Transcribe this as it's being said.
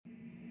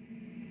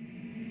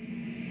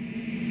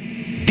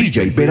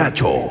DJ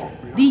Veracho.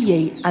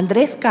 DJ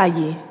Andrés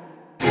Calle.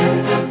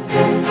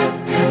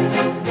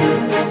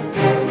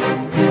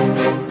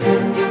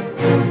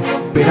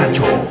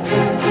 Veracho.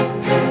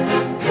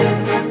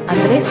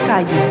 Andrés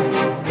Calle.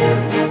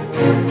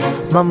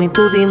 Mami,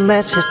 tú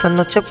dime si esta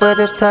noche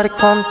puedo estar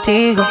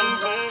contigo.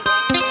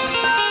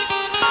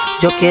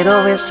 Yo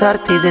quiero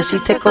besarte y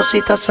decirte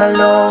cositas al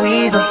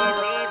oído.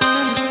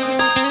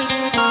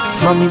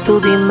 Mami, tú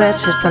dime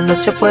si esta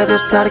noche puedo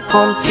estar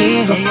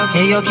contigo.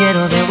 Que yo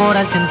quiero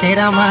devorarte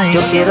entera, más.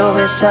 Yo quiero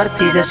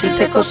besarte y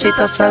decirte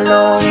cositas al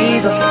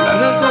oído.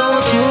 Algo como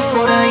tú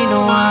por ahí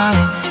no hay.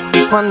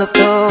 Y cuando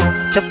tú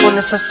te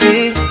pones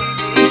así,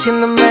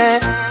 diciéndome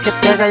que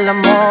te haga el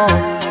amor.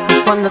 Y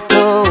cuando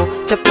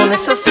tú te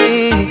pones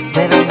así,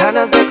 me dan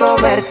ganas de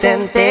comerte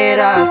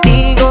entera.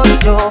 Digo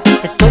yo,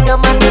 estoy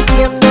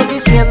amaneciendo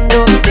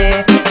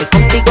diciéndote que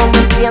contigo me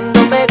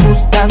enciendo, me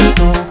gustas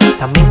tú.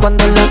 También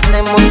cuando lo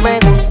hacemos me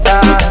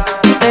gusta,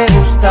 me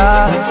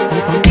gusta.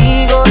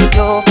 Contigo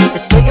yo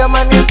estoy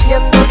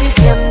amaneciendo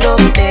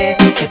diciéndote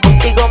que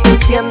contigo me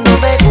enciendo,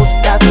 me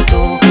gustas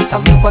tú.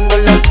 También cuando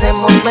lo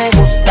hacemos me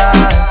gusta,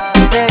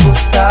 me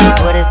gusta.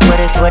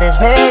 Tú eres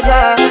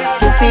bella,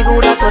 tu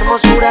figura, tu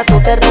hermosura, tu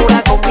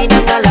ternura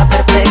combinan a la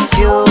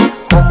perfección.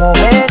 Como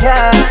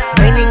bella,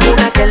 no hay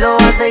ninguna que lo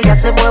hace, ella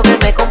se mueve,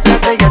 me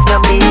complace, ella es mi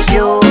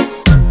ambición.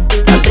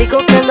 Tan rico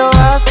que lo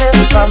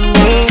haces pa'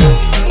 mí,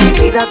 mi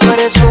vida tú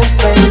eres un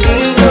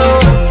peligro.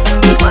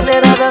 Tu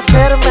manera de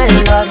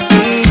hacérmelo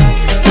así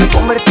se ha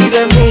convertido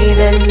en mi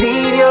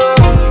delirio.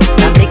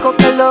 Tan rico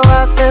que lo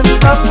haces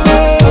pa'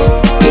 mí,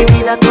 mi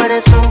vida tú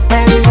eres un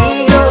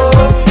peligro.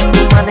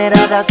 Tu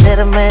manera de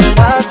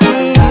hacérmelo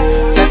así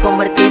se ha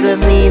convertido en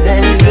mi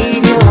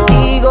delirio.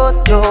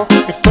 Digo yo,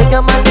 estoy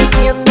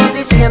amaneciendo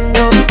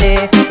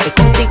diciéndote que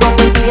contigo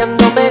me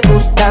enciendo, me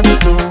gustas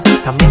tú.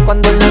 También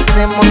cuando lo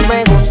hacemos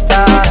me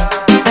gusta,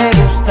 me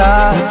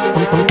gusta.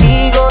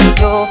 Contigo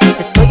yo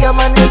estoy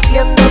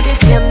amaneciendo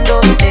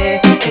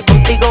diciéndote que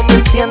contigo me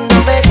enciendo,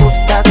 me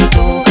gustas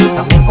tú.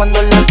 También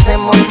cuando lo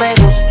hacemos me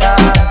gusta,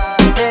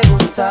 me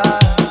gusta.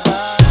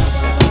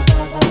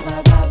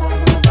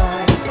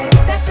 Se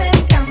está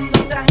acercando,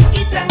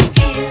 tranqui,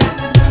 tranquila.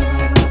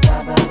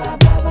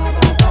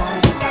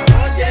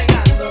 Estamos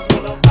llegando,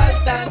 solo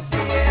faltan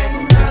 100.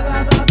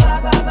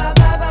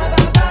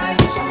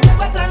 Son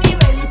 4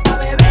 niveles pa'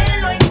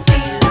 beberlo en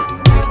fila.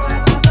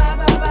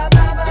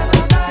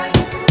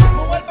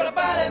 Mujer,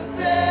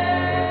 prepárense.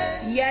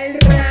 Y al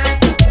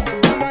rato,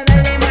 vamos a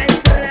darle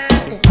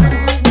maltrato.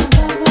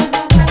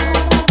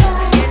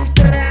 Y el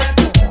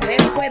trato,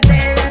 después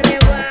del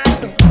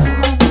arrebato.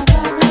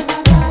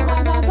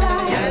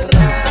 Y al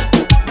rato,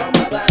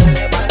 vamos a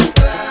darle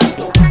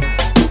maltrato.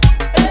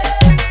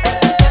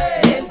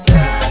 Y el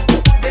trato,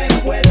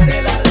 después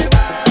del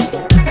arrebato.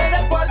 En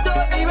el cuarto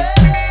nivel.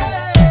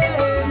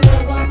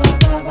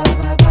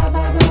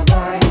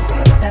 Se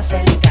está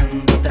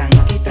acercando,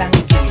 tranqui,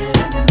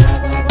 tranquila.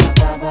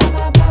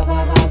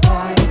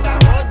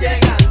 Estamos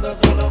llegando,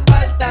 solo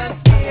faltan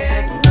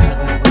 100.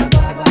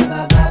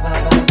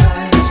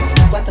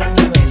 Son 4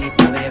 niveles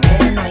pa'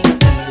 beber, no hay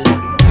fila.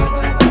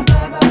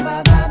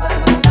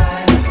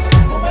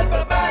 Mujer,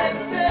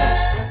 prepárense.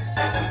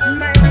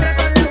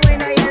 Maltrato a la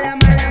buena y a la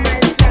mala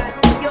maltrato.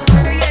 Yo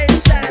soy el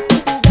sato,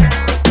 tu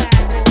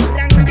gato.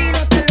 Randy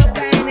no te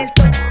loca en el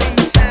top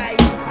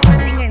ensayo.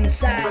 Sin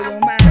ensayo,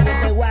 mayo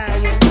te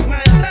guayo.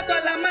 Maltrato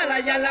a la mala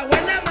y a la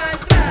buena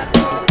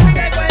maltrato.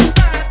 Llegó el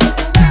sato,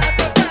 tu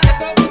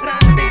gato.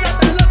 Randy no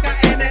te loca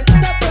en el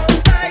top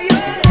ensayo.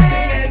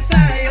 Sin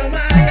ensayo,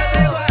 mayo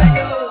te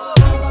guayo.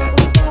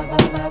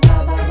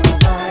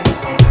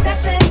 Se está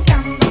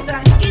acercando,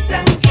 tranqui,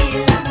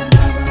 tranquila.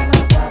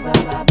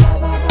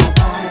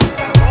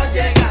 Estamos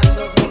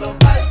llegando, solo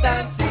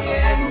faltan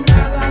 100.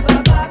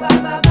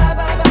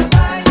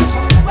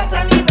 Son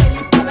 4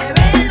 niveles pa'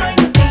 beberlo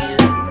en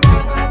fila.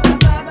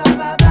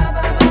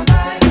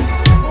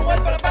 Mujer,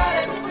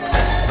 prepárense.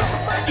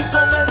 Y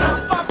con el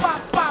rap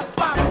pa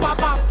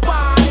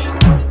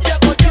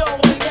llego yo,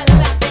 el que es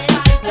la que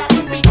hay. Las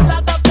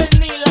invitadas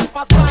venir a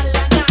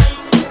pasarla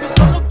nice. Yo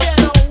solo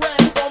quiero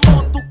ver cómo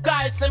tú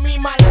caes en mi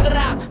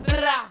maltrato,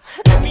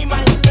 en mi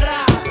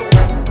maltrato.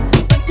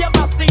 Vente a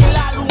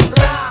vacilar un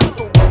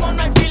rato. Como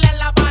no hay fila en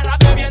la barra,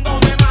 bebiendo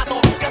me mato.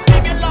 Que si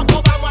bien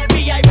loco vamos al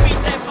VIP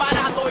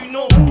desparado y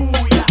no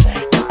huya.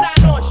 Esta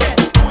noche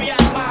es tuya,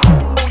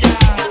 maúlla.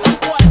 Cada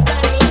cuarta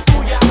en la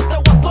suya. Te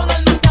voy a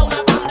sonar más que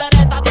una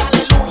bandereta de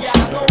aleluya.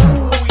 No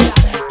huya.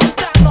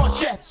 Esta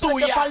noche es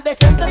tuya. Sé que par de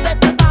gente te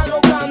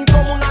catalogan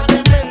como una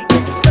demente.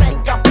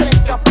 Fresca,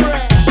 fresca,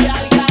 fresh. Y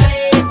al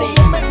garete.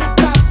 Como me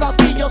gustas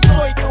así, yo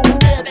soy tu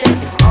juguete.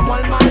 Vamos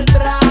al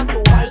maltrato,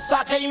 al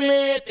saque y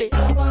mete.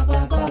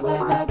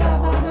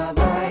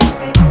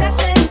 Se está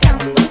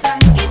acercando,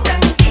 tranqui,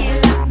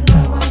 tranquila.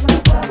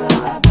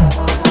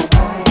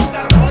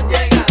 Estamos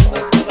llegando,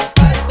 solo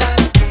faltan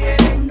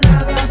 100.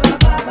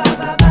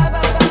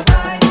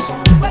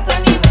 Son 4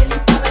 niveles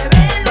pa'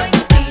 beberlo en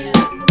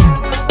fila.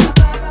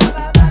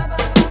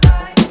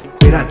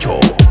 Veracho.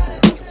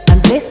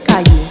 Andrés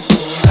Calle.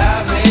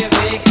 La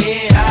bebé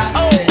que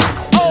hace.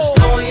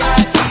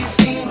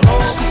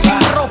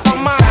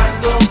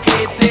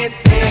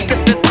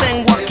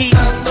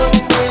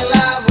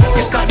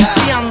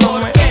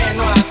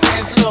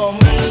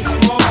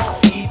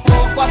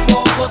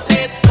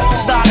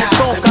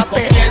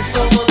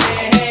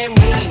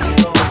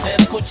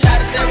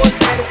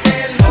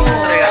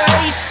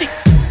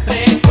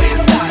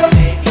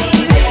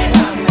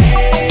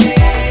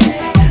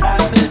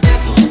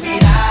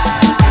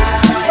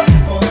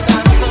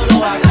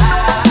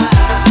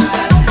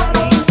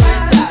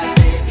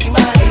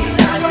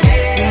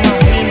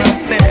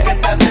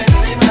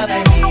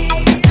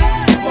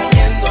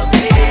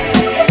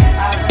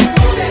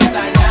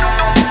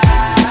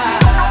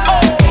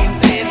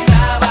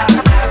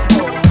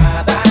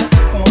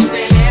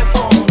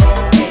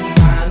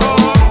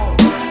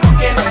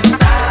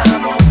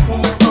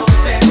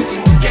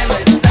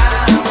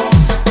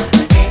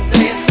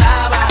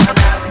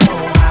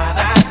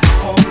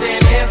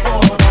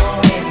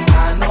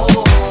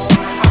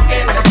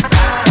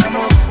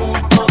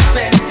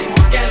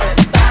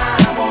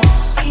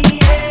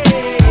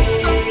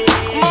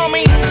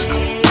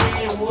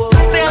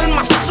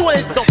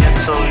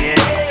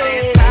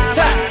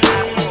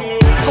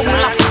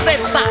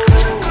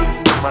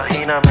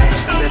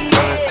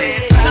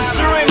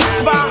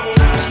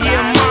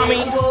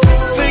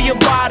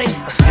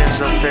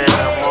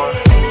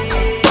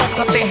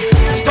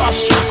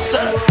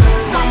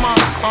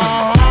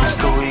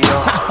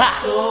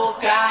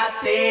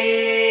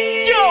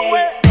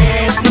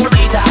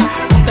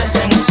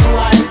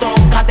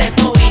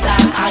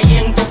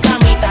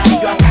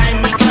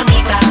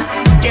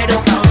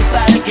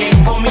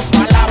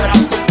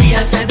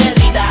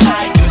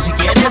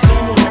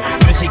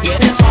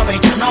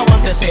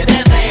 ese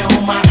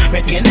deseo más.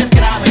 Me tienes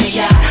grave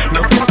ya.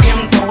 Lo que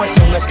siento es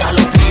un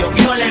escalofrío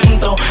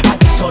violento.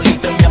 Aquí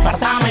solito en mi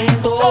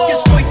apartamento. Es que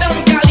estoy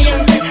tan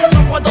caliente,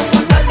 no puedo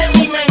sacar de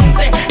mi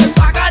mente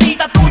esa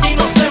carita tuya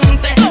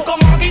inocente.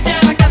 Como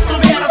quisiera que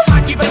estuvieras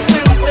aquí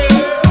presente.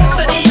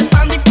 Sería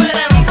tan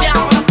diferente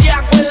ahora que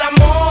hago el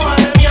amor,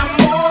 mi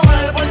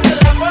amor, por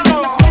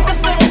teléfono. Es que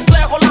estemos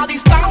lejos, la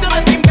distancia no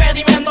es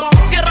impedimento.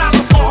 Cierra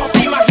los ojos,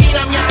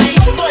 imagíname ahí.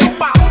 Estoy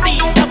pa' ti,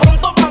 de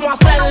pronto vamos a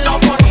hacerlo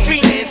por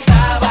fin. De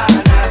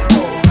sábanas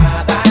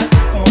mojadas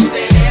con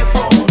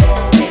teléfono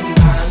en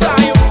mano.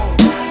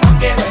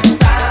 Aunque no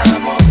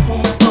estamos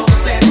juntos,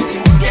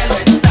 sentimos que lo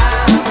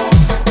estamos.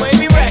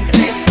 Baby Rex.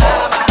 De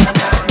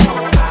sábanas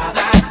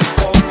mojadas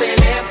con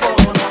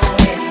teléfono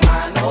en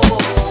mano.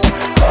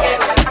 Aunque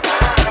no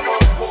estamos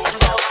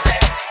juntos,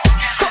 sentimos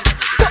que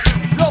lo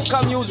estamos.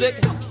 Local music.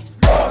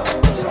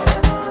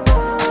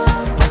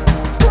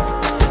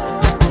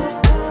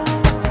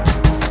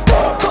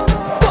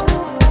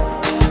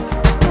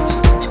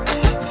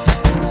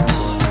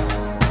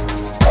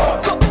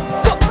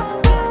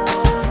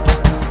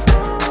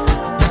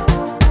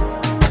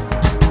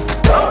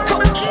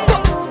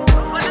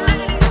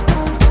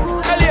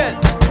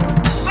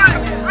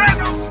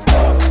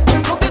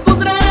 No te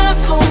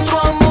encontrarás otro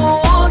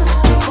amor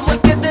como el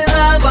que te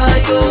daba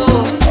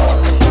yo,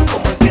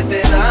 como el que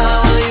te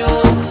daba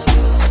yo.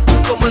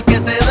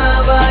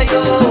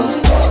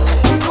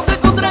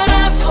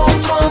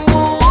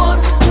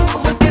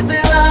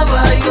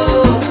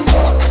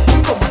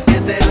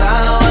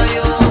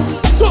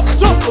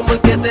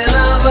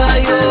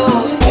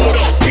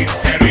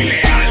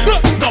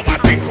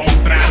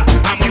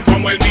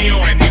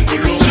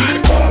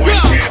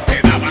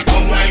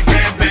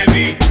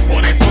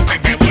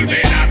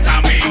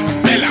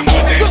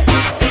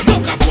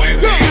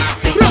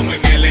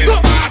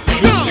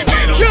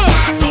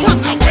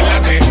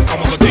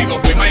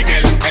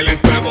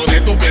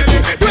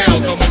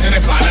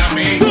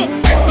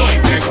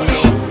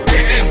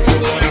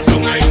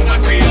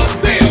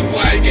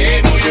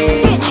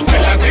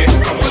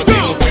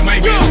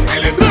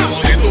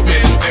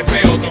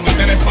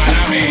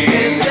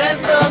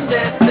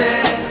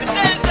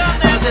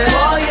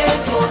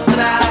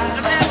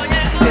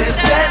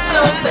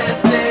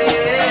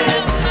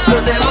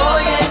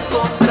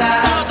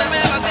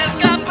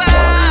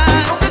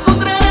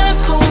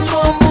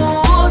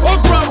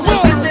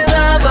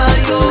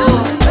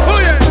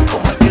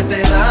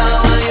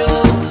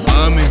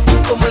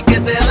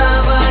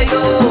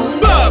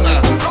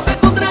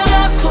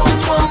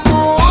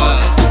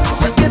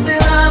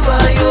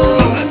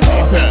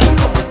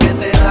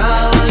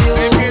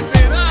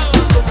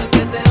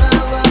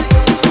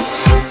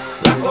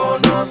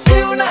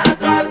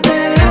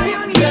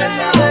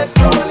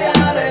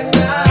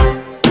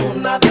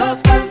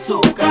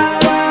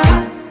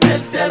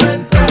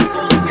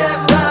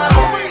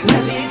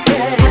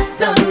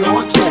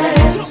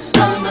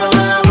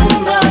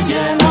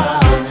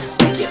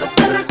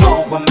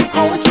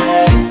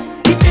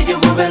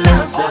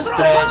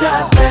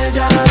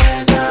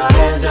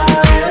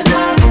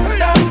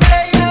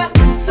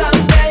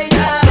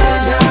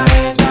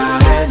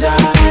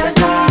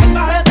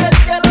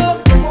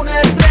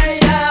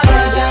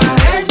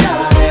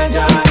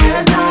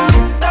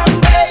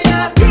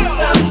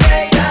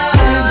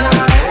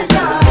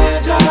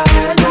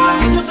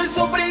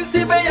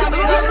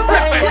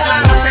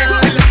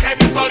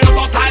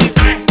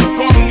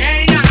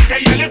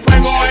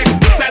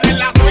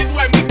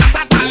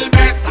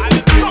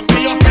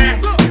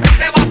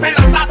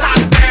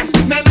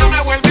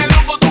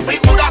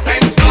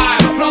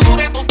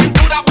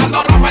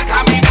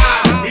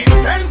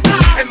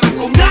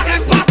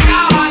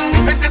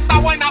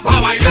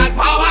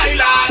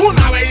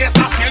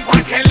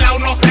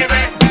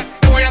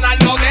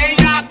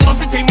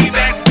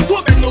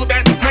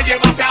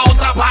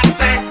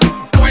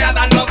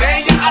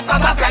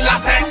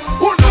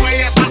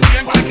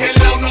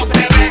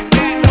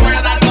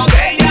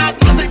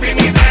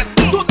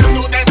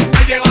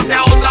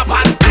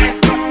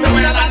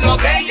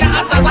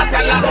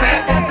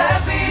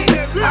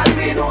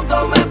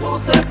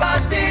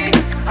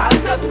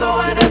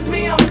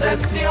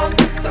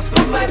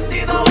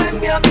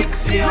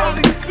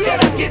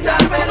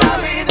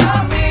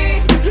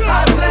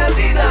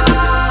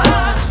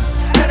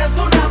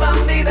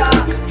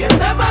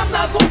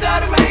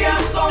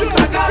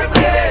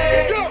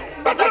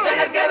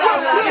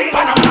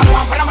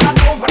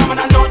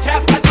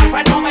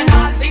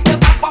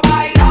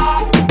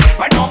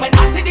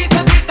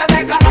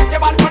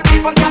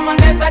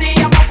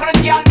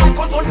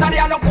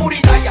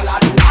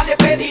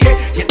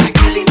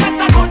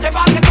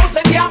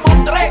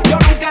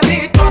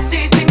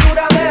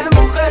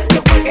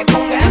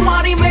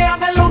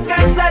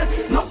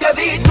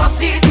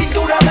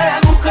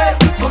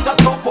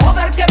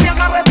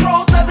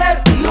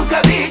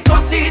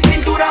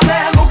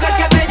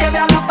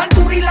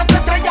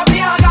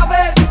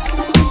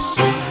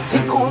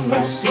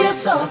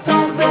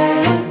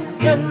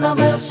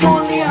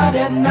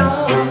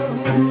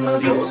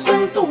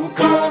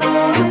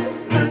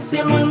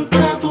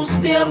 tus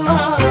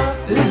piernas.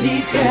 Le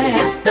dije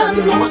esta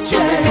noche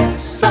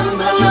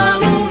saldrá la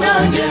luna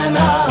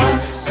llena.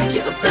 Si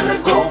quieres te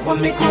recojo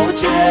en mi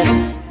coche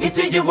y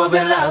te llevo a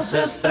ver las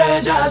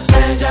estrellas.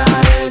 Ella.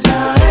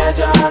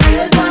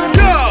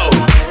 Yo,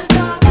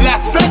 la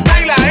Z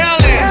y la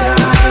L.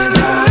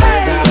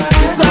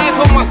 ¿Tú sabes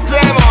cómo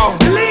hacemos?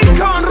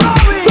 Lincoln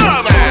Robbie.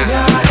 Tome.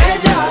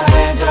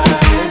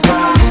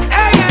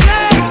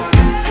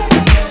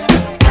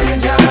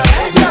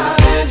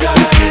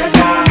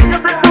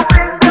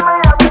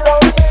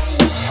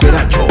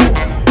 Veracho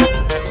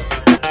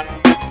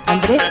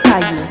Andrés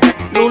Calle.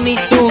 Looney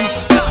Tunes.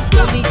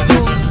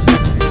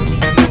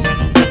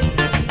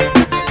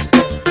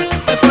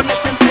 me pones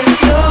en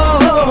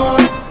tensión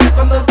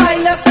cuando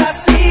bailas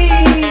así.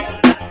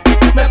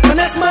 Me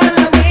pones mal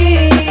a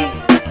mí,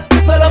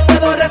 no lo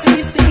puedo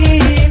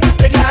resistir.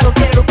 De claro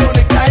quiero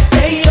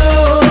conectarte y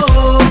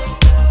yo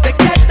te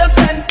quiero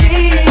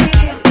sentir.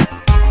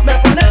 Me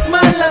pones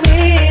mal a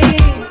mí,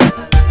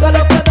 no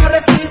lo puedo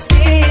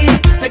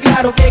resistir. De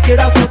claro que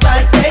quiero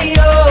azotarte y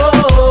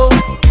yo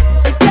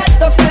te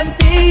quiero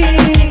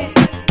sentir.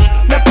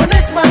 Me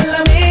pones mal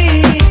a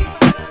mí,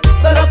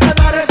 no lo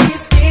puedo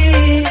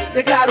resistir.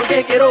 De claro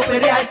que quiero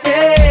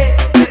pelearte.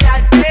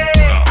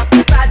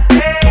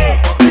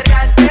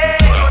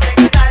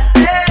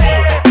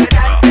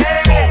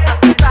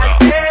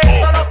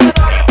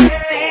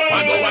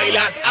 Cuando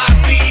bailas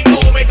así no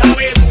me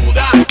cabe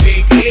duda de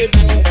que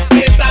tú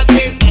estás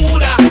bien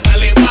dura.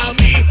 Dale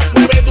mami,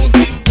 mueve tu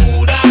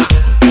cintura.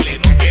 Dile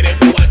no quieres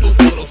probar tu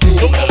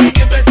sabrosura. Tu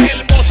movimiento es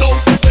hermoso,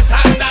 es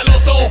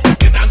escandaloso.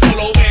 Que tan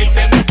solo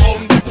verte me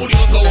pongo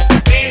furioso.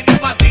 Ven y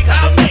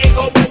mastícame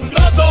como un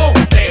trozo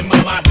de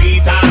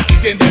mamacita y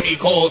siente mi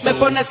coso. Me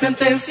pones en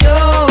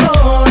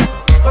tensión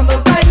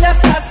cuando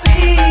bailas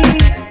así.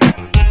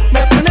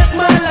 Me pones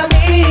mal a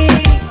mí,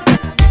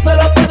 no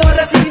lo puedo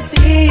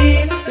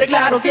resistir. De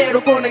claro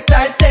quiero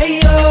conectarte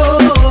y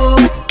yo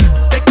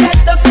te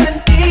quiero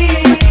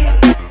sentir.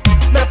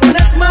 Me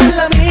pones mal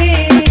a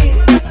mí,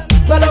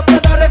 no lo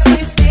puedo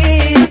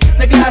resistir.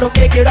 De claro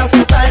que quiero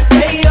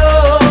azotarte y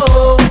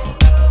yo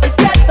te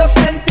quiero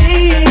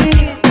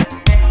sentir.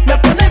 Me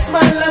pones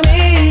mal a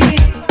mí,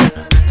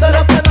 no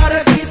lo puedo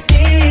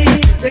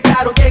resistir. De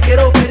claro que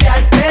quiero pelearte.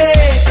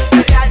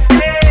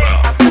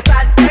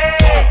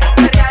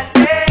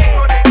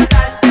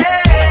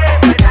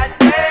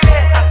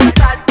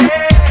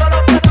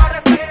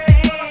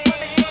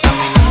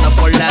 Caminando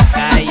por la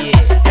calle,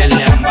 el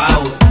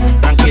embao,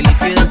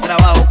 tranquilito y del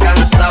trabajo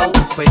cansado,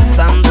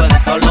 pensando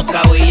en todo lo que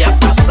había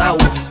pasado.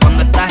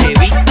 Cuando esta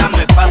jevita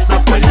me pasa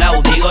por el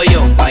lado, digo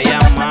yo, vaya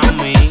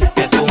mami,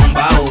 que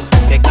tumbao,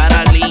 que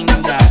cara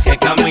linda, que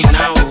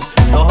caminao,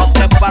 2 o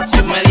 3 pasos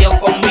y me dio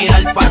con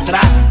mirar para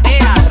atrás.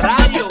 A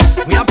rayo,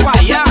 mira para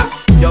allá,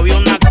 yo vi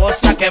una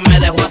cosa que me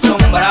dejó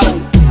asombrado.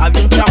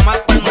 Había un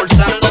chamaco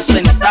almorzando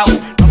sentado,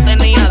 no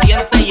tenía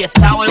dientes y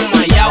estaba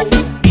enmayado.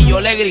 Y yo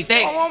le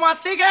grité, Como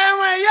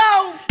mastíqueme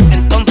yo.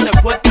 entonces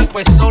fue que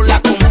empezó la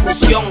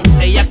confusión.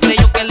 Ella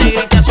creyó que le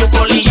grité a su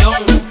colillón.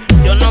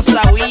 Yo no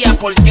sabía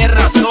por qué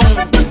razón.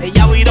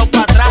 Ella viró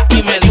para atrás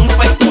y me dio un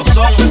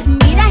pescozón.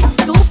 Mira,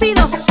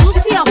 estúpido,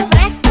 sucio,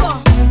 fresco.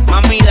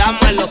 Mami,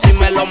 dámelo si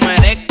me lo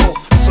merezco.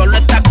 Solo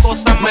estas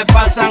cosas me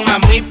pasan a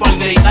mí por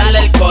gritarle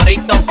el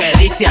corito que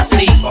dice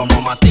así: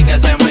 como mastique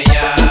se me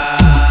ya.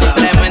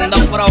 Tremendo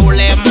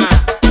problema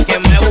que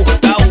me he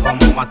buscado.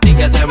 Como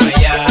mastique se me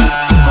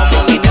ya.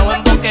 Como guineo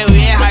en boque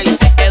vieja y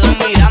se quedó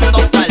mirando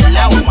para el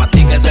lado. Como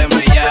mastique se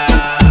me ya.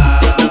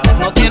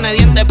 No tiene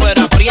dientes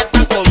pero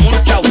aprieta como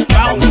un chau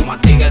chau. Como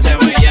mastique se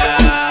me ya.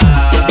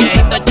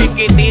 Viejito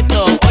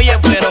chiquitito, oye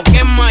pero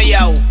qué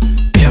mayao.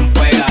 Bien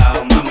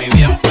pegado, mami,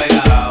 bien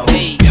pegado.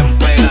 Hey, bien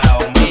pegado,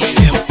 mami,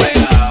 bien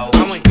pegado.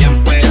 Mami,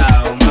 bien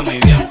pegado, mami,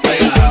 bien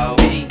pegado.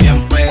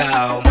 Bien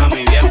pegado,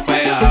 mami, bien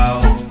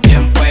pegado.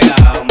 Bien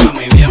pegado,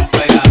 mami, bien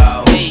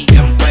pegado. Hey,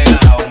 bien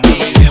pegado,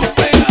 mami, bien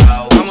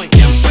pegado. Mami,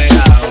 bien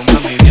pegado,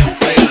 mami, bien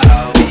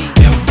pegado.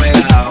 Bien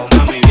pegado,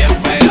 mami, bien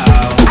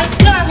pegado.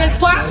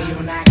 Soy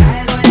una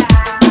gárgola,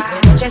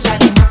 de noche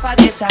salimos pa'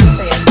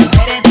 deshacer.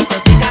 Mujeres,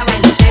 discoteca,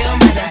 bailoteo,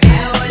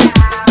 mariaqueo.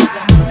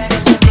 Las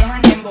mujeres se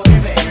dejan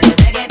envolver.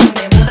 Reggaeton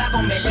de moda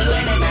convertido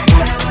en una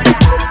gárgola.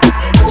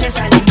 De noche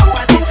salimos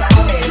pa'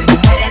 deshacer.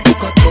 Mujeres,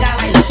 discoteca,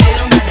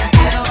 bailoteo,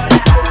 mariaqueo.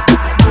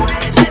 Las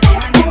mujeres se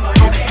dejan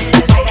envolver.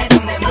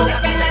 Reggaeton de moda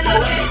que la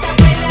noche está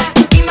buena.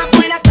 Y más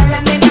buena están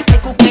las nenas que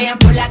cuquean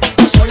por la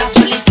disco sola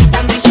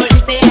solicitando y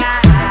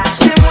solteras.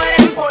 Se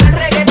mueren por el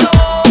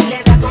reggaetón.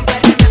 Le da con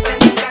perder, me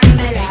prende en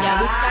candela. Ella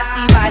busca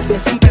activarse,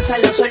 siempre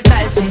sale a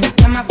soltarse.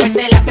 Llama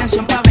fuerte la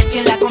canción pa' ver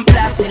quién la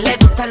complace. Le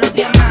gustan los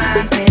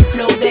diamantes, el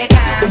flow de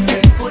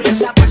gangster.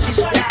 Curiosa por sí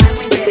sola,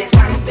 algo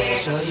interesante.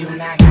 Soy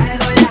una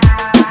gárgola,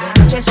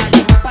 de noche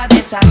salimos pa'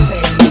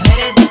 deshacer.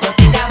 Mujeres,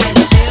 discoteca,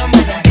 bailoteo,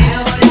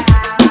 mariaqueo.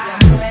 Las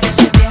mujeres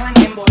se dejan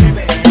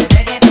envolver.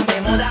 Reggaeton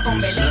de moda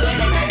convertido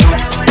en una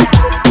gárgola.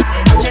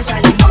 De noche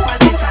salimos pa'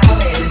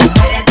 deshacer.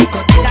 Mujeres,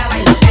 discoteca,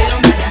 bailoteo,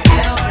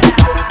 mariaqueo.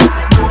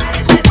 Las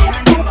mujeres se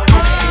dejan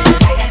envolver.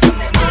 Reggaeton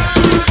de moda.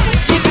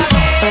 Chica,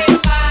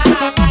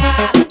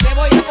 ven, te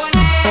voy a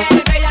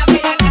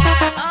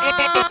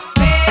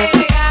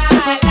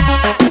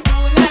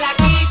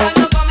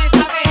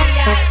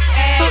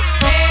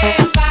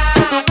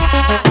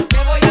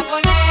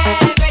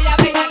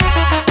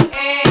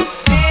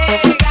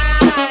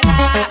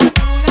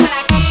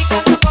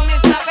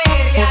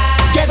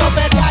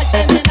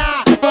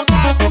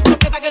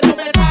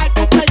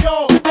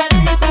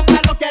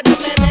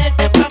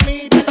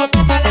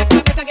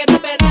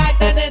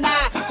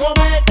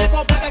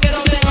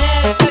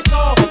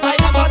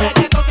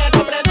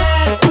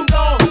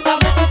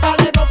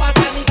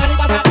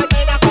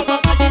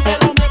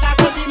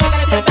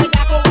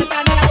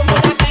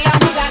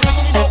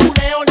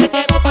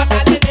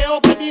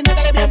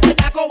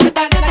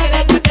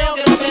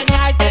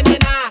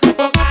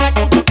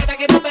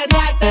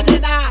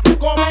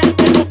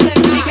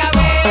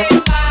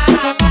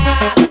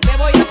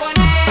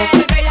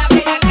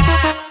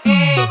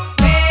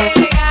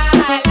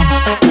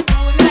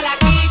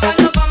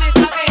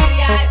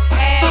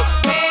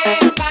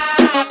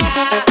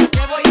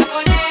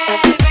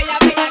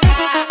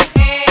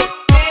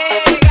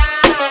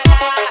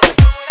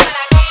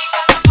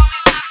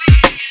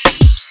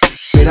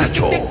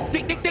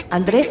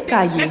Andrés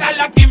Calle. Se da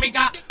la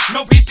química,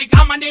 no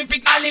física,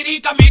 magnífica,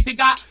 lírica,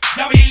 mística,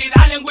 de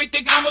habilidad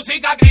lingüística,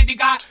 música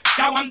crítica,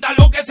 que aguanta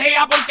lo que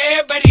sea porque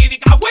es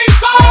verídica.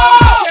 ¡Wico!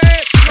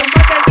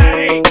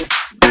 Dale,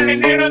 dale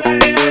negro,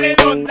 dale, dale,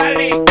 don,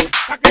 dale,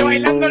 pa' que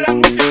bailando las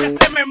muchachas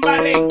se me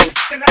embalen.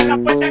 Te da la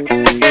puerta que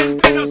la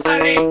gente no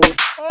sale.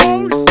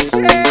 Oh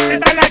shit, se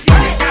da la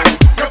química,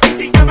 no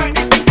física,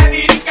 magnífica,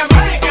 lírica,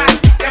 mágica,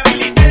 de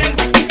habilidad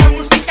lingüística,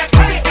 música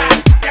crítica,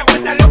 que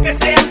aguanta lo que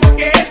sea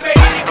porque es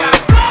verídica.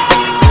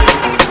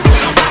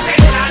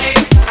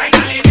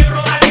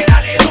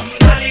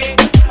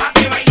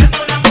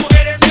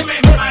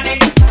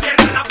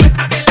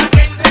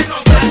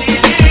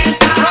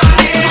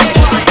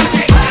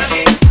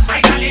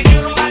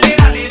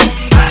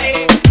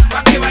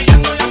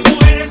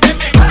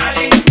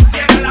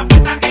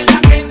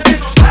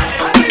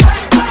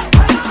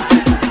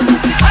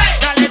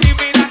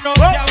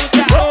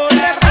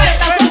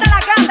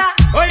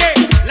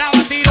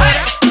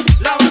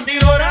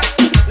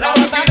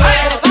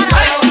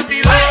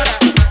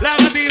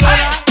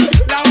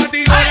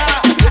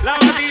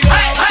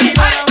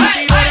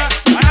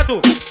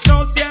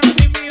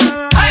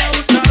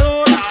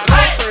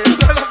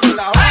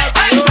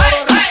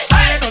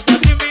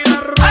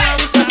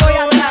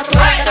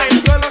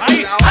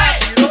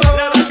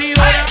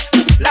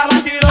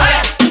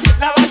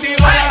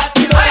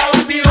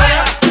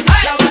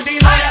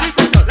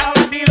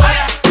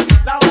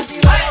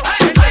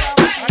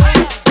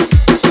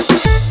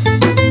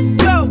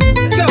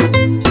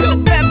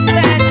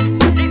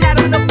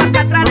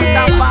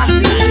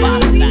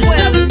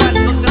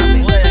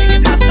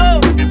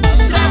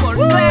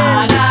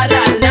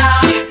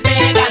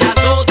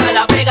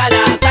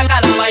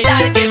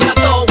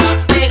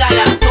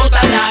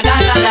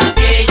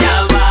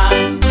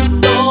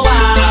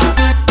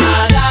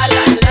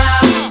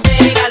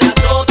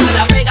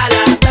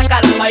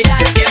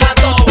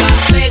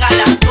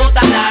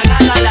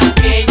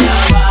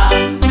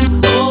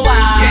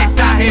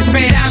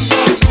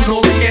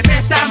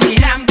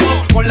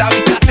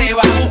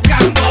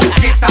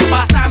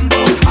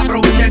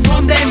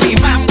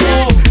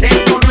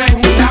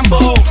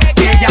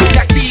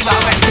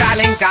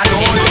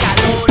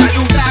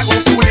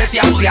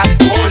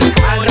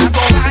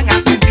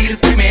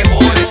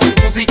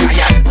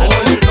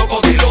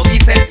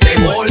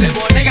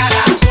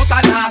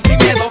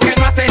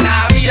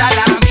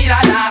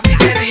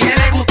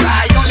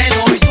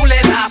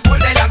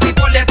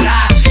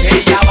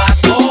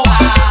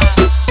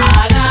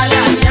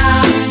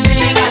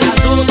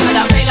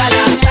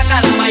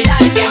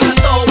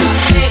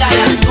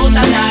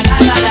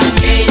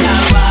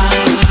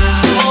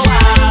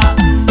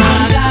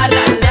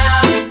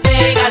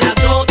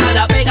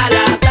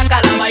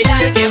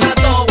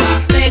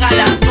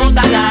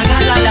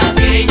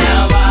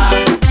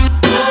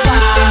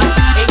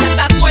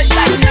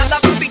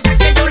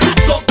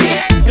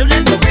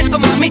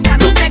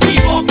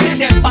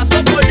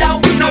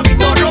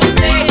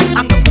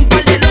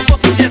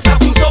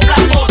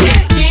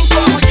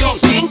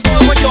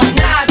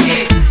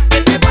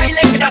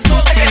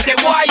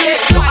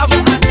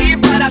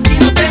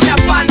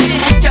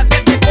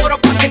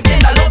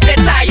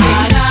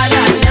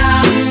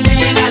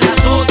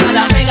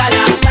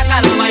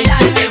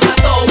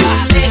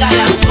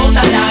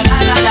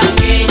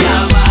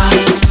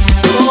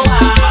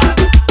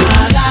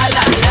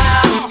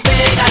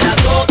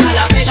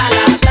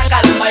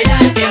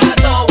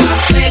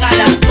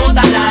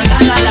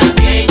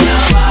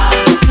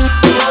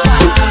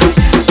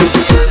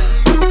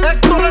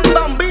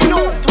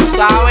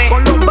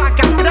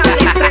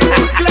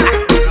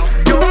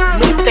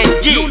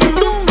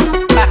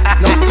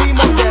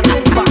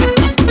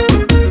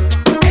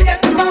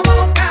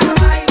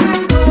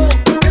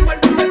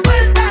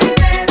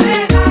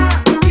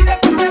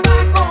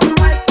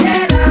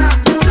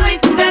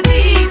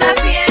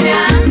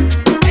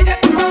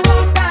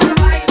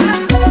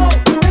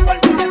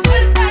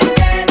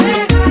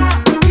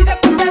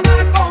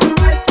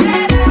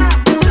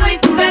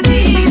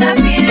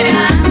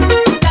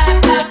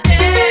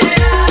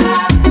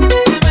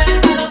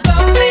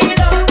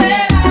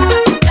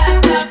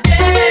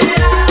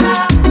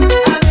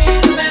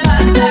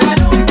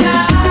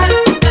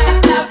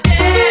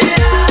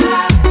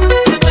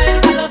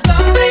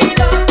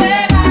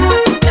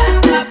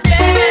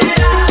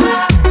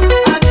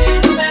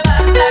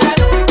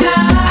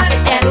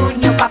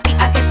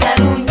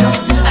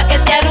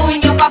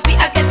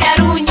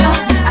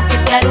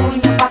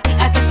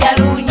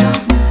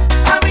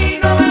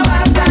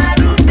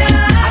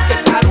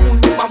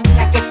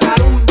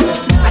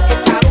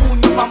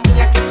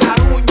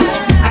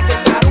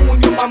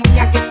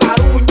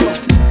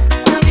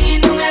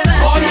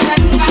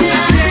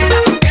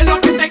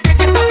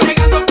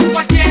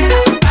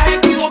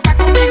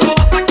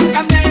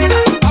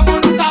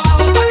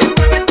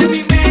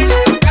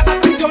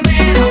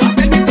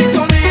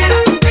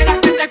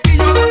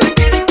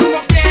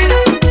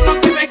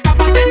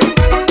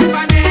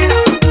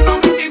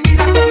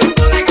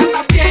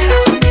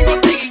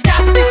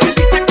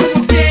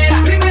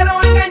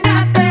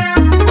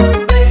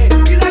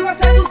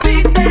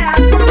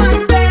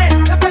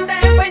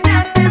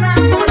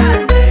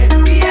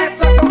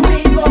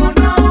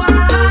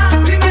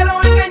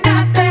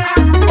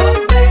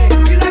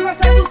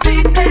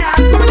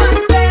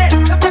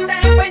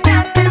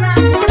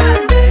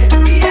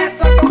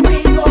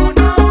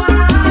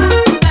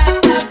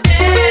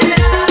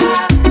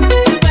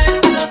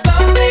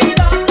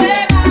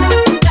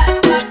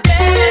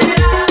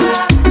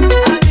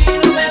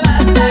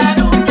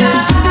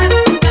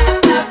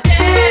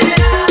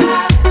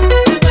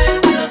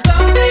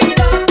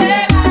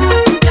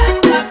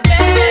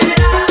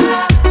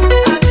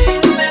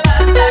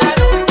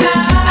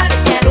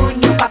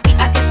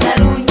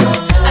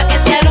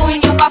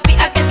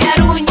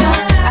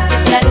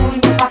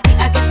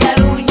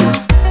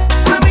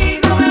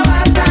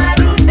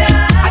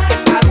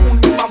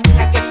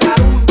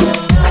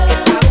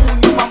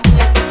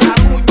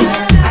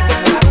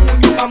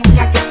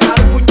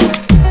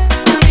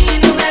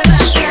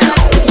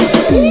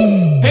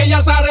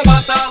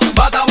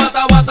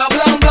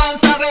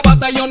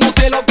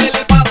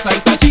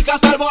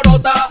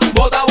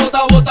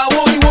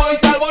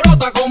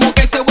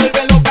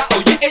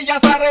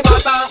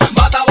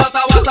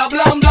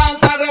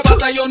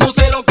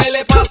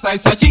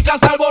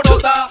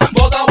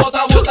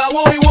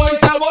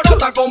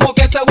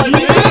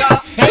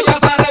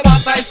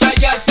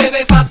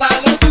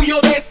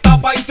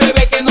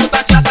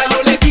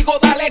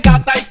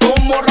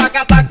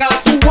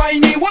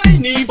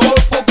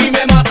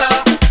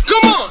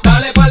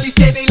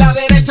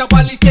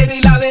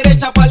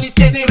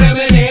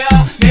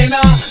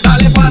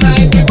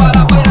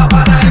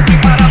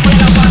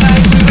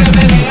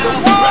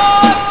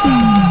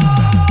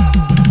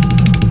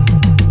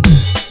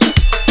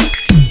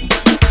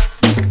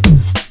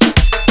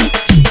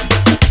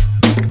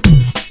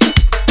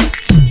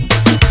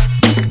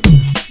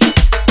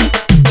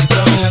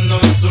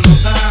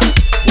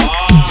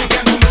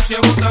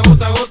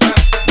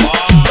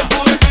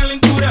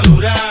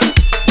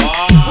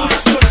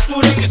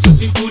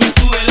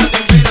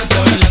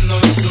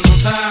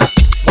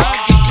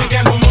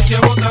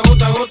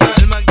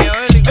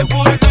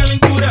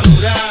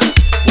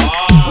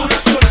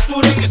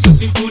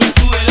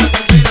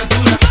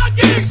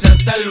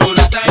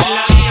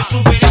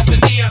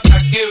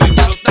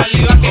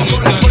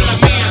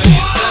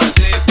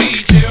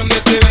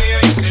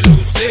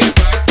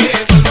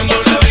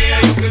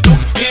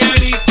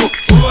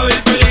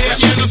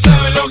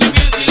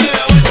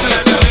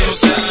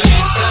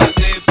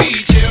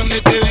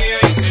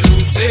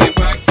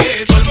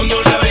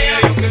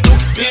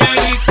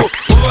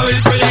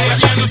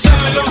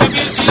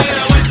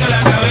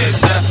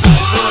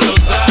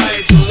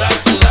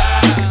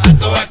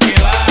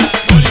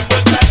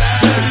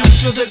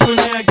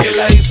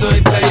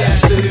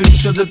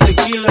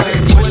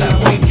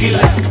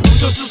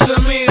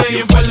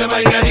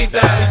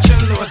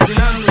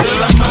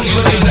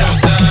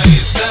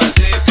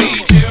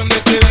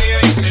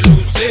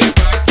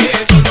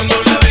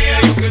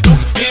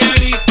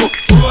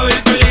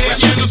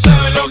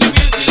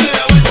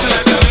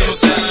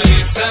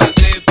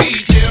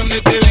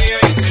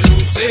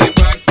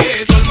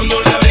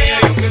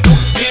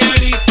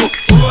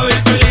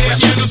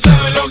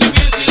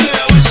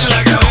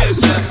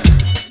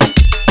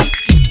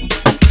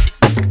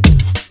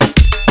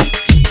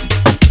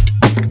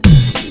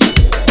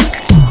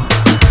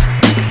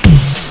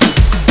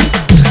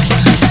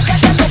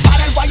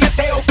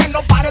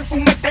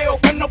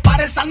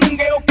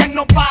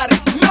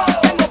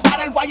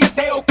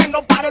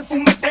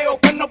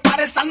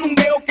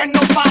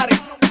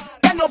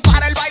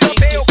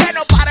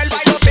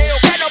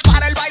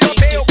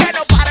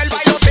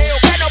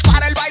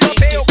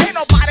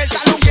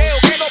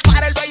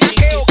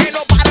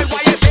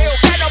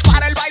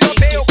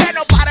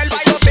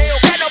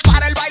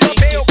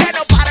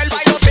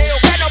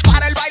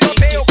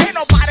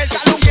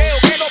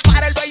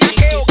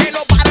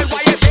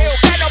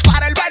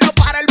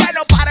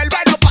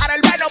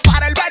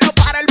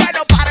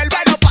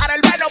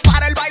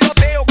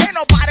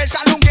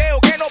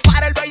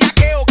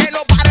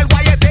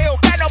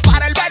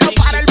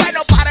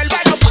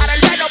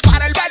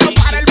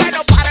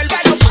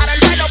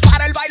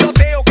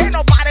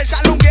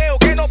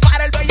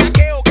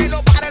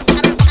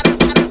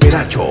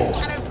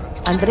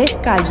 Andres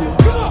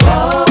Calle.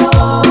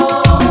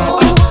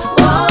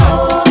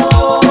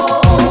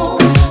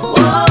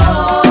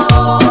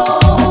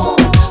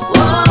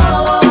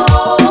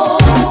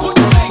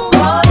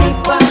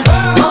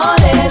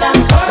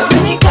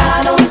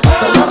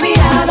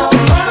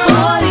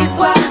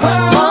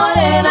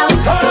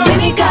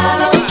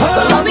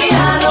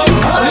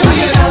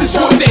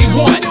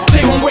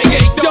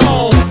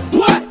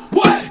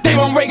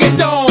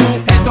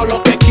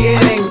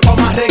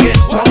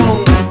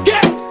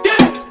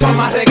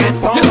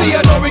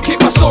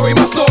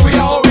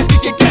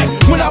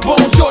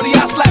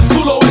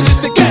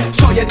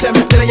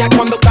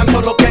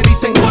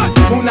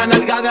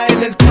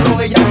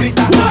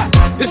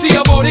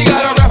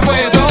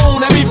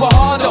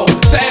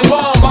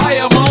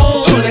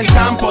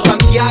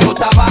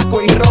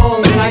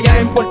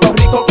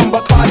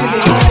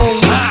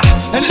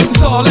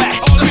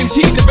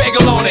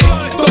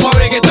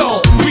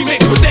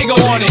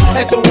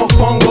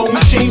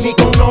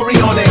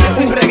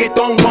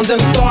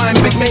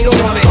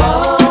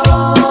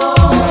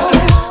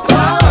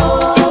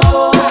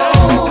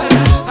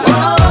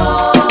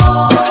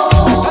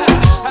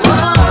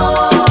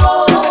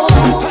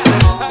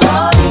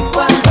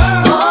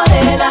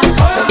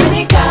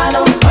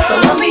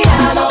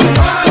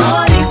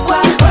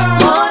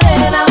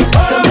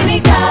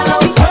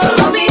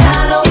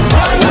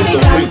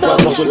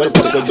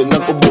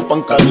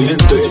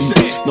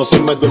 No se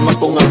me duerma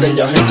con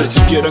aquella gente. Si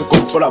quieren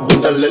comprar,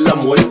 brindarle la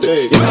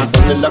muerte. Y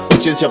mantener la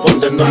conciencia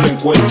donde no la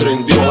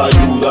encuentren. Dios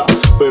ayuda,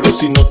 pero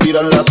si no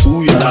tiran la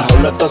suya, la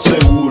jaula está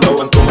segura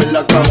o entonces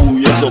la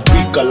cabulla. Eso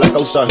pica la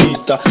causa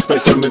agita,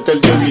 especialmente el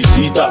que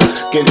visita.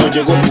 Que no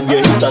llegó tu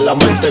viejita, la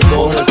mente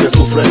corre. Se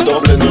sufre el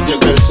doble, no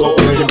llega el sol.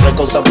 Siempre hay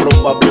cosas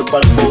probables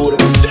para el pobre.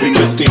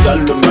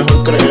 Investigarlo es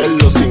mejor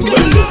creerlo sin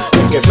verlo.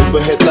 Es que soy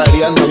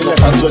vegetariano, no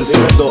paso el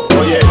cerdo.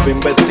 Oye, para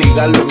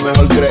investigarlo es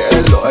mejor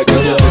creerlo. Es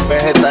que yo soy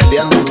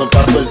vegetariano, no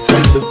paso el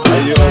cerdo.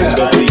 Ay, yo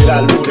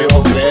investigarlo,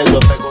 mejor creerlo.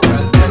 Tengo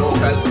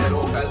cal.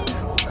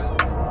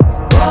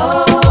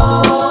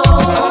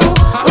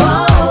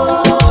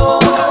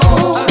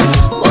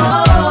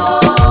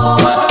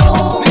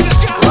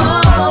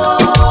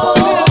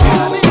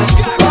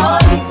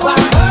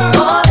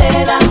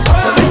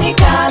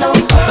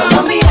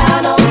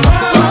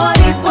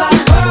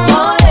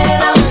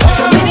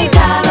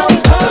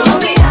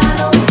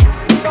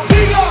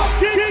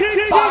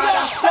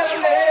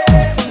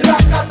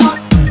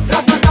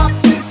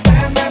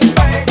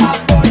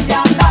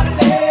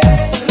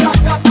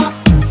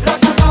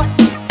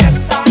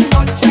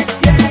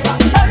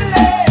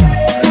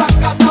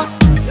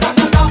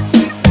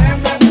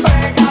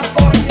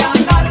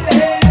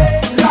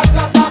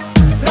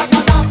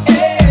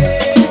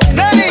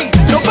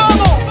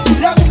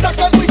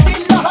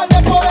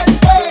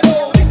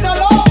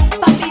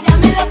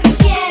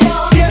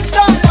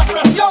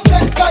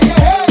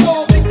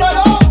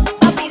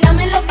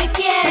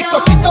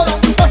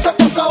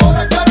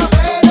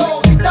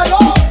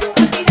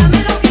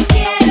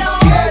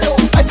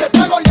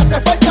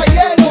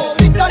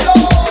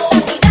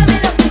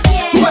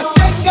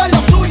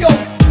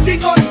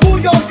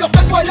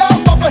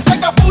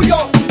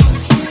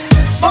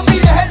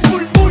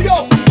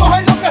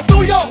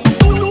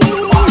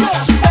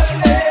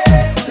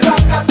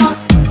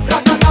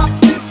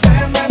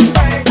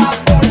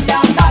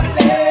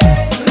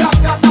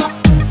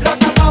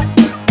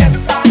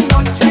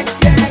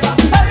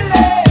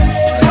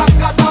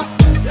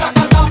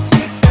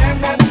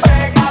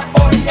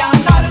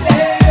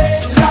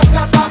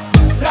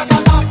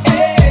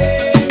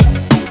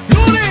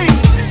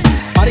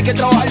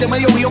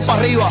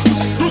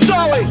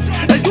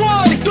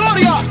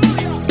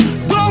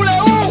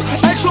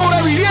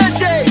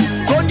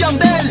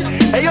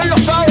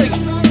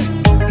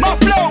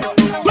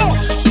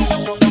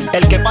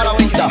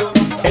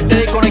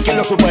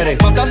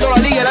 Matando la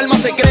liga, el alma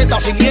secreta,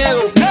 sin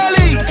miedo.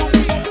 Nelly.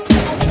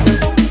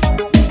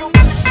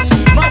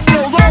 Más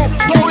Flow 2,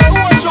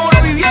 W, el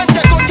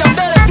sobreviviente con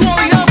Yandel, el dúo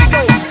dinámico.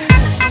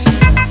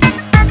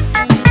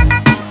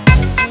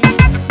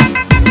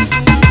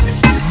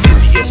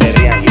 Sigue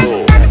perreando.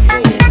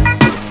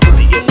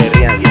 Sigue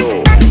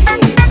perreando.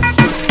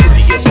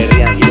 Sigue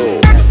perreando.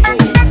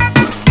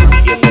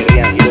 Sigue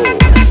perreando.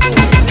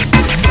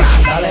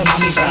 Dale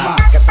mami toma,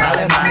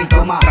 dale mami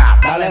toma,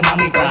 dale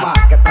mami toma,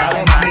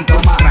 dale mami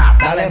toma,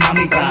 dale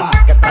mami toma,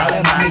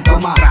 dale mami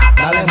toma.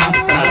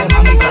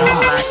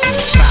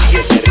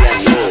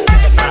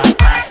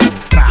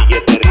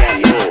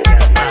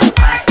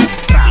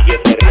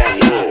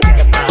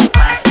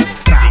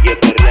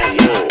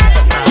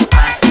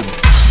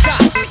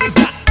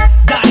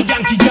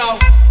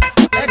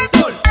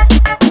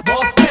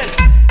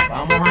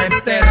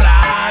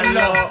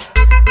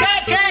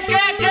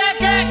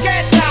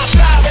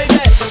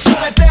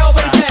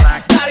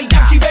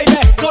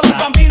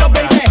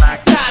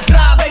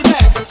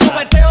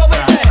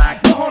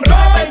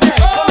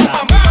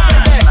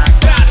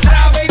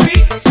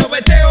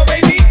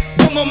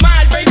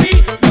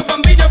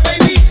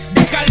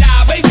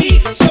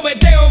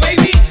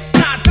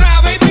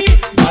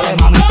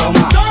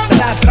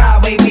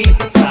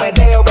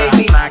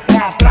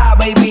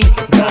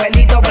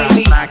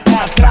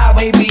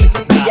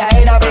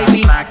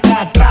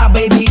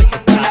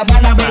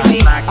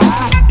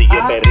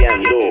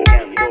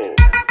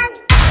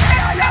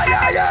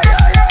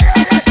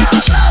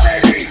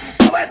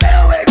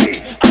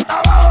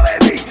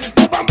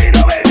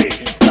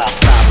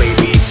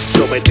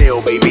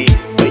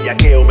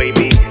 bellaqueo,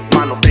 baby,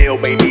 manoteo,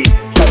 baby,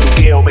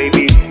 saluqueo,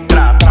 baby,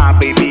 tra, tra,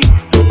 baby,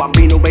 los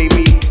bambinos,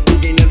 baby,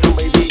 tienes un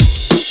baby.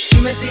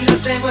 Dime si lo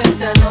hacemos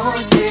esta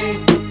noche.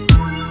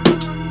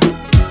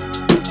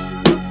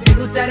 Te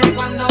gustaré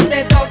cuando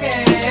te toque.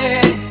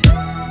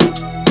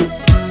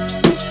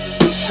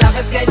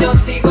 Sabes que yo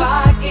sigo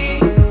aquí,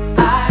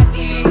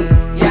 aquí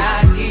y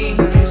aquí,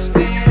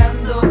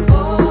 esperando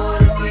por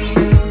ti.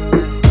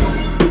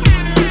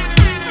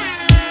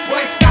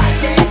 Pues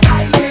caile,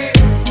 caile,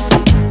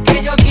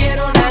 que yo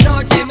quiero una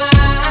noche más.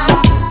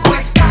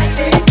 Pues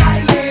caile,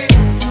 caile,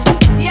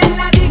 y en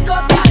la disco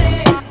te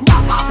haré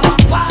guapa,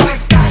 guapa.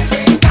 Pues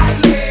caile,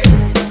 caile,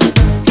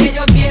 que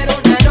yo quiero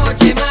una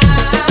noche más.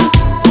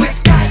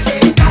 Pues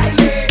caile,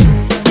 caile,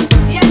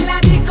 y en la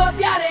disco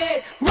te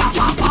haré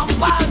guapa,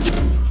 guapa.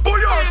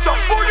 Bullosa,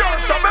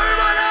 bullosa, baby,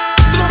 mana.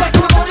 Tú no ves que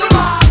me pongo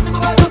mal, no me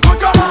puedo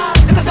controlar.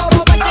 Que te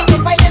solo ven que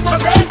el baile me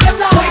hace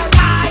temblar. Pues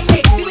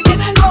caile, si me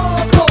tienes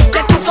loco,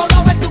 que te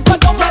solo ven tu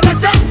cuerpo puede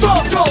ser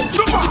foco.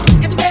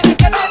 Que tú quieres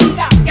que te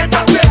diga que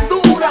estás bien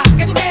dura.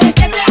 Que tú quieres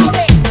que te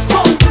hable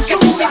con dulzura. Que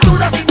tu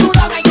cintura sin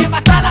duda me lleva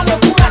hasta la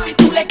locura. Si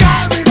tú le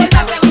caes mi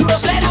verdad seguro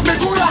será mi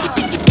cura.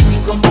 Y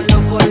como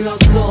locos los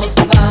dos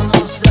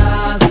vamos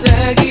a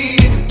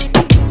seguir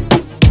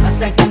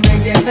hasta que me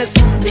lleves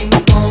un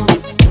rincón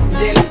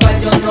del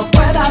cual yo no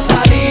pueda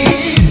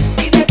salir.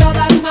 Y de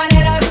todas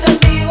maneras yo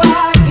sigo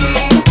aquí,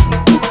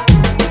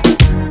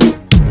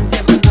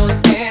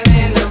 llevándote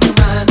de la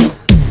mano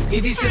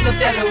y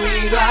diciéndote al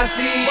oído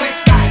así. Pues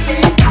caile,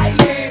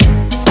 caile,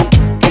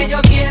 que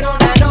yo quiero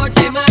una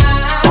noche más.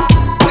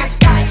 Pues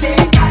caile,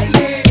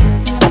 caile,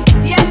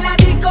 y en la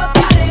disco te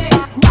haré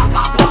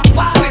guapa,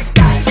 guapa. Pues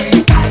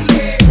caile,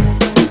 caile,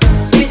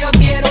 que yo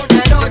quiero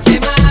una noche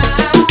más.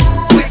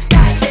 Pues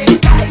caile,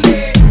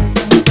 caile,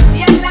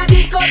 y en la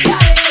disco te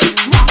haré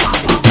guapa,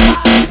 guapa.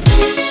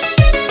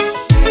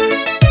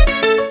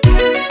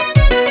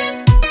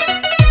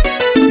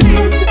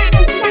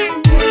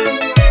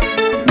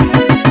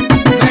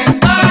 Ven,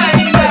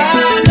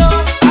 bailalo,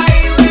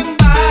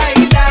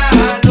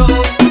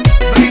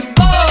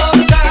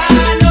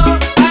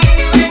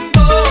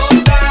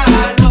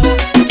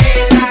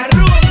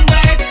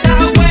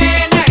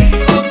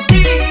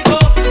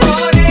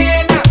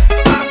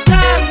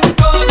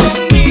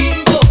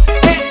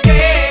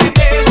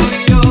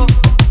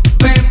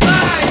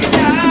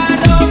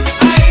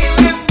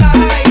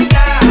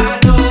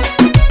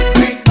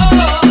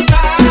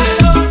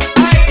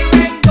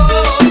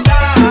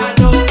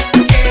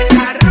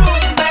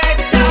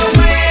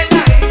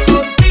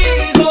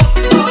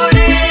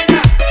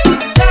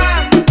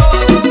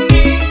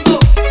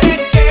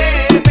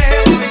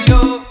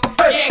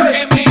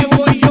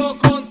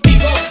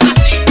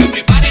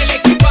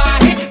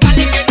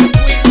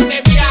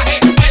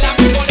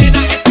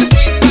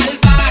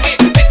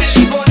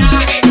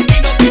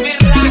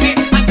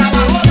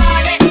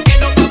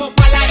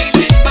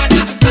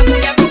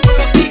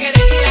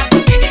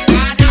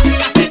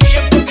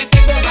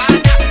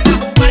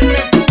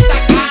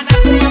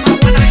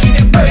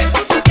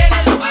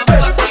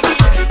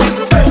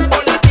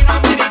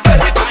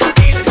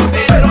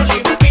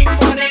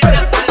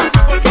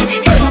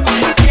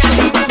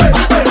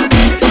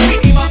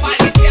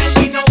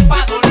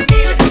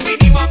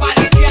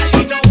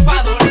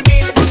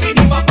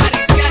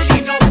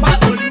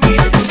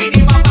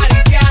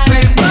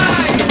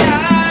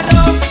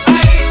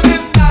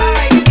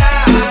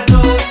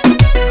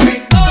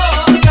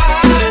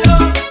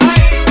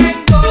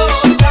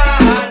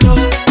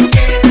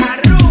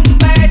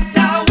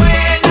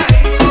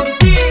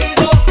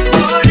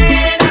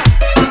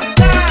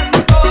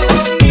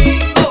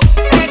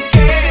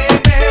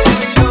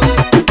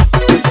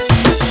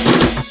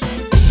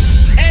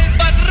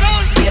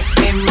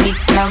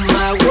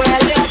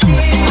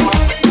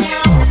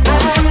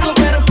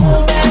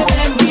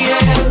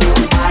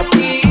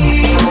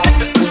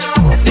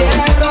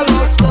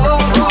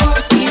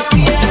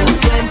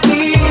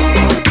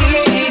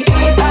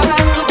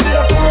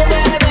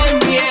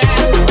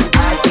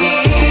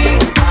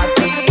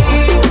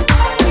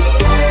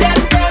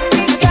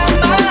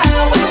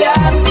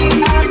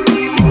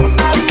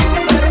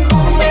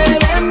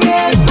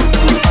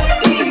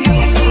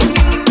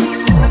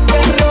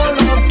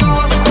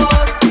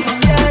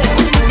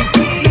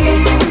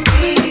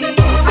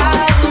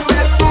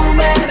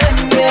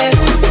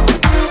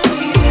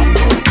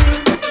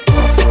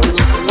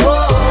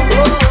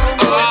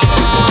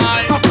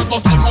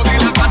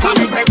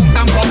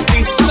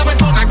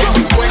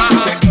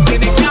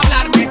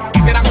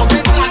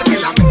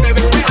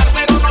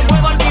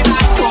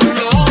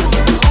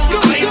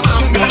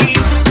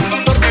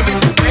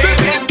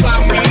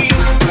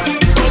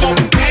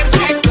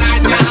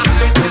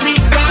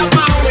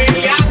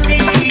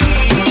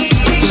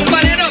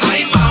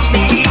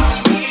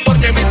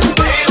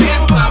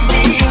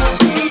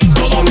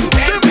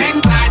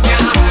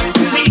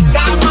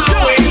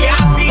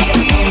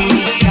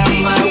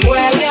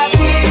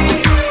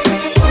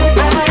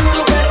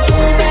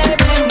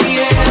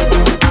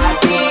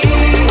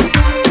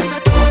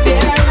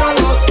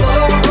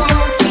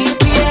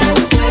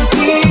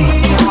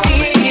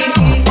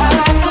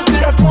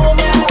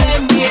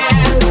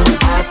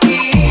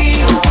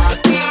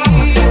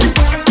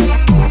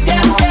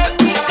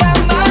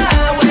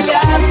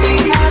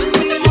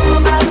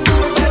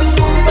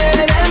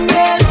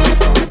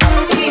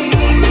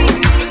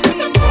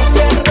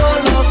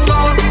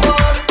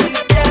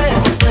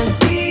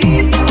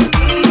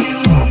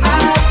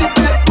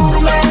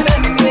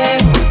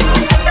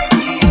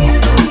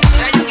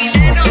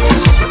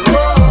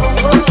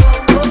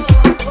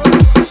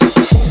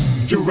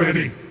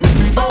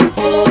 Oh,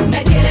 oh,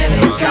 me quiere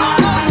besar.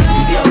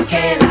 Vio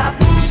que la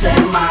puse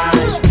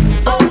mal.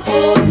 Oh,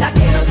 oh, la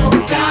quiero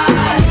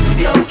tocar.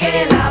 Vio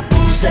que la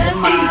puse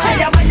mal. Y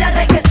ella baila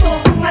reggaetón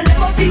con el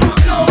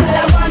motivación. No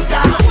la aguanta,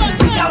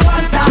 chica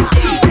aguanta.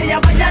 Y ella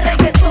baila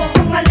reggaetón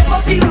con el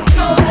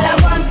motivación. No la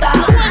aguanta,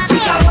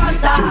 chica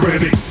aguanta.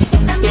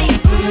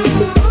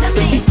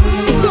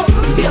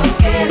 Vio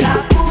que la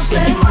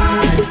puse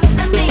mal.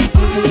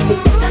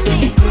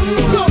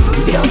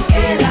 Vio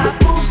que la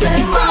puse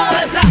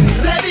mal.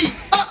 Ready,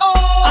 oh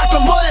oh,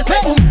 acomódese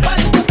un par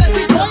de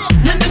besitos.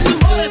 Nene,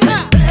 enamórese,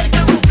 deje el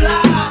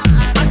camuflaje.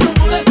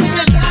 Acomódese en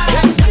el gas,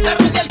 ya te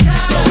arreglé el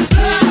caso.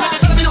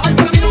 Para mí no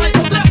hay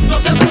otra, no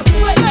se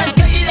preocupe.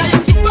 Enseguida ya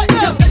supe,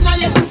 ya usted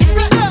nadie la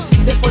supe. Si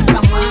se porta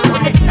mal,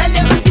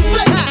 ella me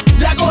tuve.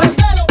 Le hago el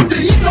pelo,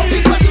 trillizo,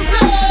 pico de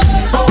usted.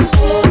 Oh,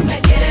 oh, me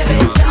quiere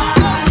besar.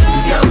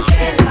 Vio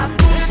que la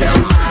puse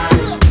mal.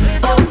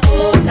 Oh,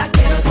 oh, la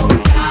quiero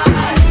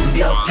tocar.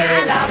 Vio que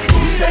la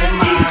puse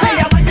mal. Y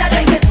ella baila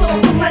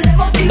reggaetón con el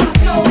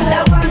motivación. No la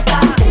aguanta,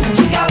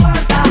 chica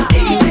aguanta. Y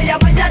ella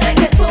baila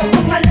reggaetón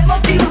con el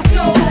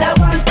motivación. No la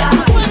aguanta,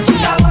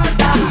 chica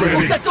aguanta.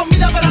 Usted es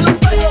comida para los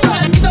perros,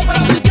 alimento para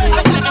los perros.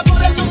 Agarra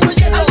por el humo y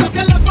hierro, lo que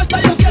en la puerta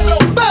yo cierro.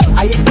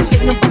 Ahí es que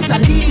se nos va a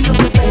salir los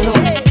perros.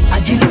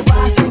 Allí lo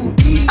vas a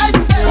sentir. Ay,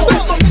 perro, usted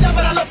es comida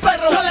para los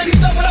perros,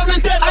 alimento para un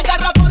entierro.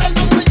 Agarra por el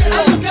humo y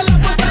hierro, lo que en la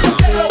puerta yo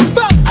cierro.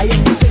 Ahí es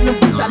que se nos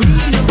va a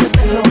salir los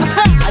perros.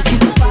 Allí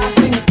lo vas a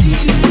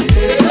sentir.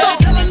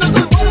 Bésalo, no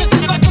me puedo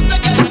decir lo que usted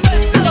quiere un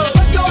beso.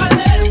 Pues yo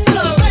vale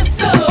eso,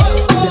 beso.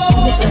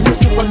 Después de 3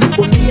 besos cuando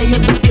ponía yo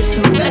te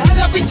empiezo. Deja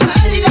la ficha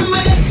y dame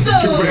eso.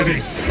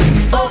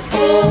 Oh,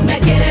 oh, me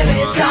quiere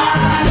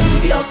besar.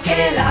 Vio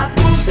que la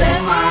puse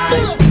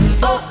mal.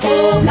 Oh,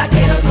 oh, la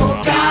quiero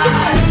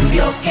tocar.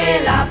 Vio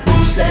que la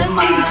puse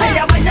mal. Y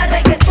ella baila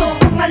reggaetón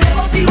con el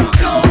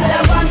motivación. No la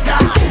aguanta,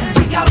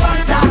 chica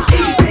aguanta.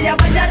 Y ella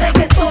baila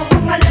reggaetón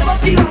con el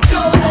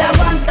motivación. No la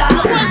aguanta,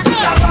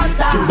 chica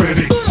aguanta.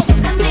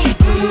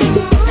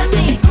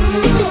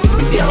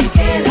 Vio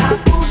que la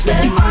puse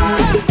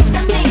mal.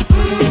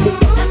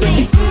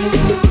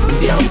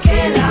 Vio que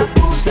la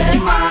puse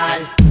mal.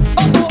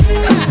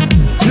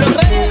 Los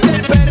reyes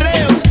del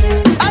perreo,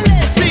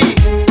 Alessi,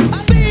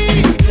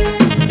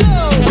 Fito.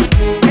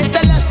 Esta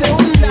es la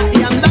segunda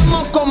y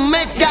andamos con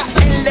Meca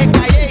en Le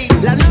Calle.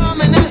 La nueva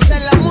amenaza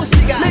en la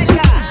música.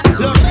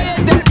 Los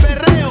reyes del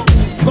perreo,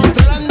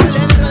 controlando el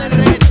género del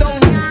reggaetón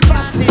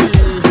fácil.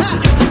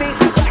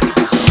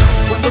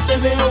 Cuando te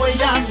veo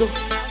bailando,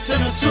 se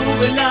me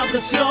sube la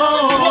presión.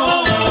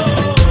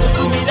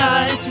 Tu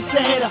mirada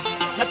hechicera,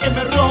 la que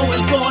me roba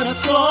el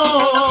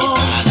corazón.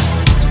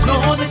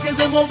 No dejes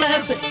de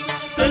moverte,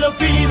 te lo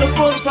pido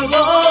por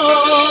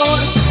favor.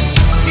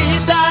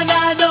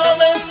 Gitana, no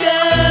ves que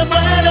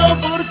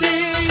muero por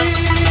ti.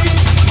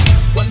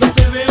 Cuando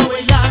te veo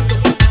bailando,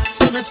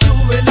 se me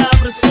sube la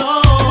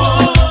presión.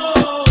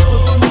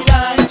 Tu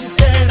mirada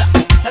hechicera,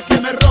 la que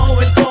me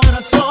roba el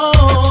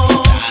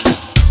corazón.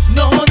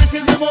 No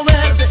dejes de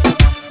moverte,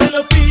 te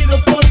lo pido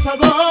por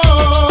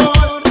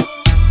favor.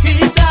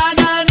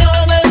 Gitana, no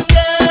ves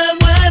que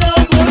muero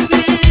por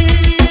ti.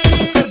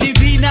 Mujer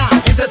divina,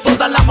 entre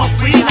todas las más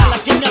fina, la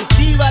que me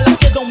activa, la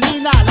que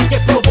domina, la que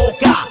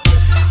provoca.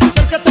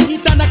 Acércate,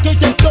 gitana, que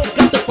te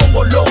toca, te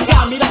pongo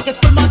loca. Mira que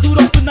estoy más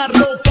duro que una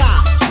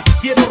roca.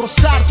 Quiero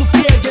rozar tu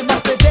piel,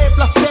 llenarte de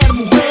placer,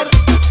 mujer.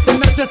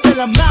 Tenerte hasta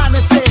el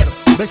amanecer,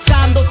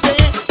 besándote,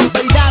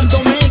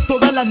 bailándome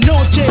toda la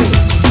noche.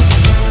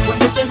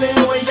 Cuando te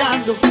veo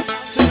bailando,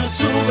 se me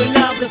sube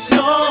la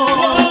presión.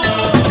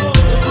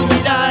 Tu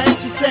mirada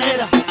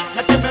hechicera,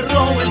 la que me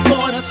roba el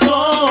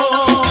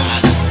corazón.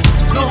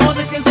 No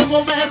dejes de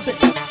moverte,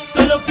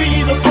 te lo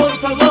pido por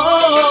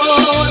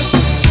favor.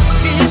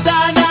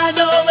 Gitana,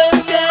 no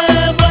ves que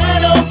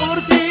muero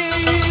por ti.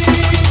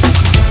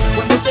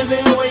 Cuando te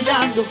veo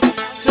bailando,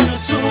 se me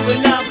sube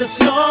la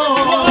presión.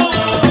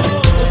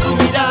 Tu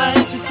mirada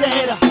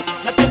hechicera,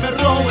 la que me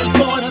roba el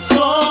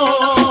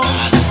corazón.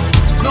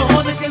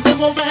 No dejes de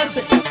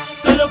moverte,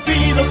 te lo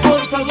pido por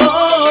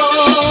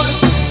favor.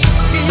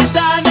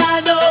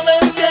 Gitana, no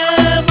ves que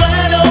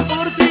muero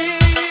por ti.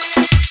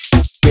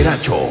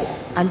 Veracho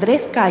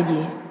Andrés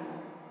Calle.